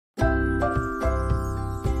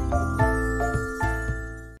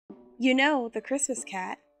You know, the Christmas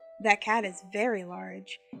cat. That cat is very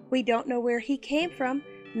large. We don't know where he came from,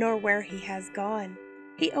 nor where he has gone.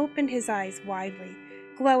 He opened his eyes widely,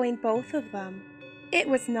 glowing both of them. It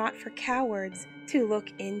was not for cowards to look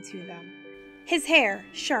into them. His hair,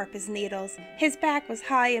 sharp as needles, his back was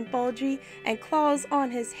high and bulgy, and claws on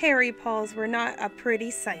his hairy paws were not a pretty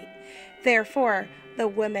sight. Therefore, the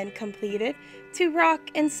women completed to rock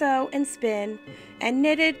and sew and spin, and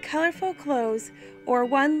knitted colorful clothes or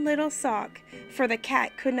one little sock, for the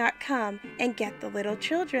cat could not come and get the little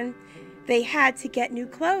children. They had to get new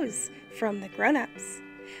clothes from the grown-ups.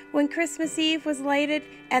 When Christmas Eve was lighted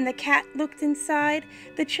and the cat looked inside,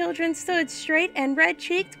 the children stood straight and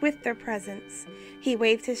red-cheeked with their presents. He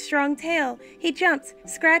waved his strong tail, he jumped,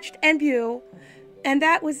 scratched, and blew, and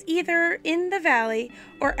that was either in the valley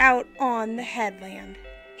or out on the headland.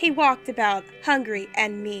 He walked about, hungry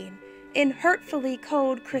and mean, in hurtfully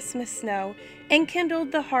cold Christmas snow, and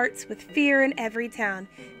kindled the hearts with fear in every town.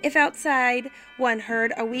 If outside one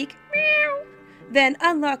heard a weak meow, then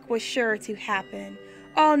unluck was sure to happen.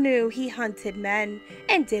 All knew he hunted men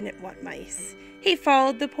and didn't want mice. He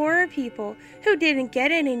followed the poorer people who didn't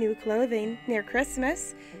get any new clothing near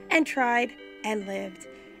Christmas, and tried and lived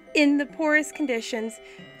in the poorest conditions.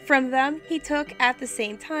 From them he took at the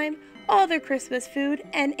same time all their Christmas food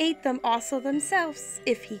and ate them also themselves,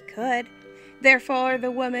 if he could. Therefore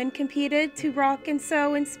the women competed to rock and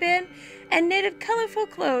sew and spin, and knitted colorful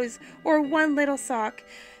clothes or one little sock.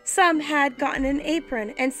 Some had gotten an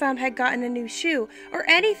apron, and some had gotten a new shoe, or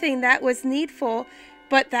anything that was needful,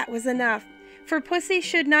 but that was enough. For Pussy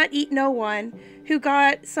should not eat no one who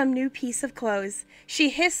got some new piece of clothes. She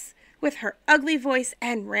hissed with her ugly voice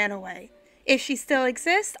and ran away. If she still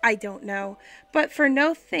exists, I don't know, but for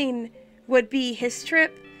nothing would be his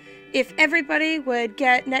trip if everybody would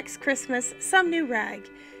get next Christmas some new rag.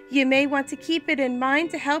 You may want to keep it in mind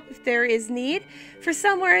to help if there is need, for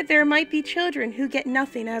somewhere there might be children who get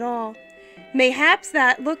nothing at all. Mayhaps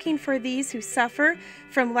that looking for these who suffer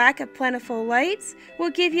from lack of plentiful lights will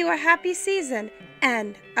give you a happy season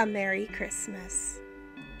and a Merry Christmas.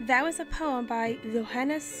 That was a poem by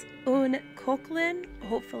Johannes Un Koklin,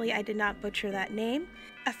 hopefully I did not butcher that name,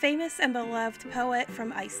 a famous and beloved poet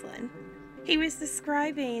from Iceland. He was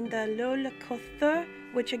describing the Lolakother,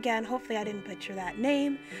 which again, hopefully I didn't butcher that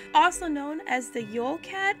name, also known as the Yule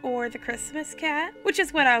cat or the Christmas cat, which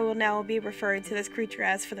is what I will now be referring to this creature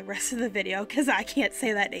as for the rest of the video because I can't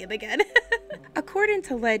say that name again. According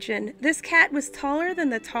to legend, this cat was taller than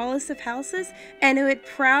the tallest of houses, and it would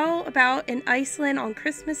prowl about in Iceland on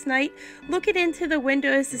Christmas night, looking into the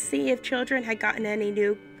windows to see if children had gotten any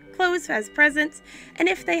new clothes as presents, and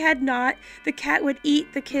if they had not, the cat would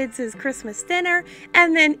eat the kids' Christmas dinner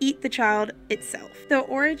and then eat the child itself. The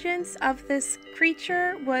origins of this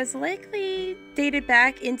creature was likely dated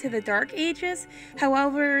back into the Dark Ages.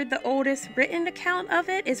 However, the oldest written account of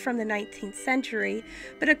it is from the 19th century.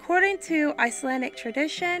 But according to Icelandic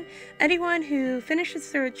tradition, anyone who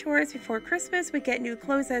finishes their chores before Christmas would get new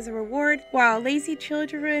clothes as a reward, while lazy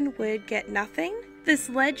children would get nothing. This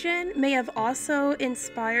legend may have also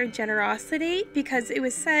inspired generosity because it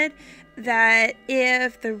was said that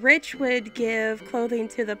if the rich would give clothing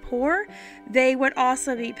to the poor, they would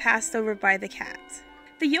also be passed over by the cat.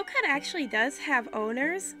 The Yule cat actually does have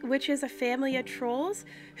owners, which is a family of trolls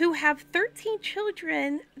who have 13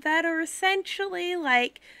 children that are essentially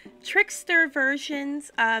like trickster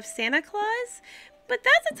versions of Santa Claus, but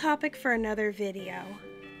that's a topic for another video.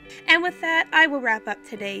 And with that, I will wrap up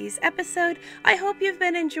today's episode. I hope you've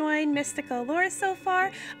been enjoying mystical lore so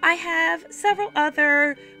far. I have several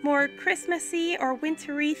other more Christmassy or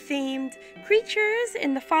wintry themed creatures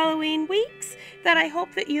in the following weeks that I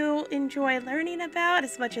hope that you'll enjoy learning about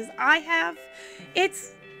as much as I have.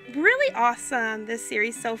 It's really awesome, this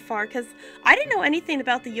series so far, because I didn't know anything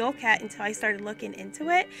about the Yule cat until I started looking into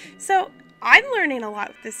it. So I'm learning a lot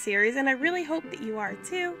with this series, and I really hope that you are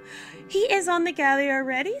too. He is on the gallery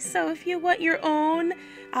already, so if you want your own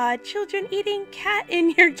children eating cat in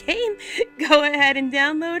your game, go ahead and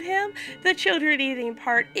download him. The children eating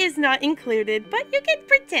part is not included, but you can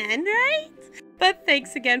pretend, right? But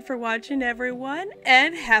thanks again for watching, everyone,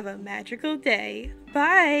 and have a magical day.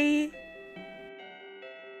 Bye!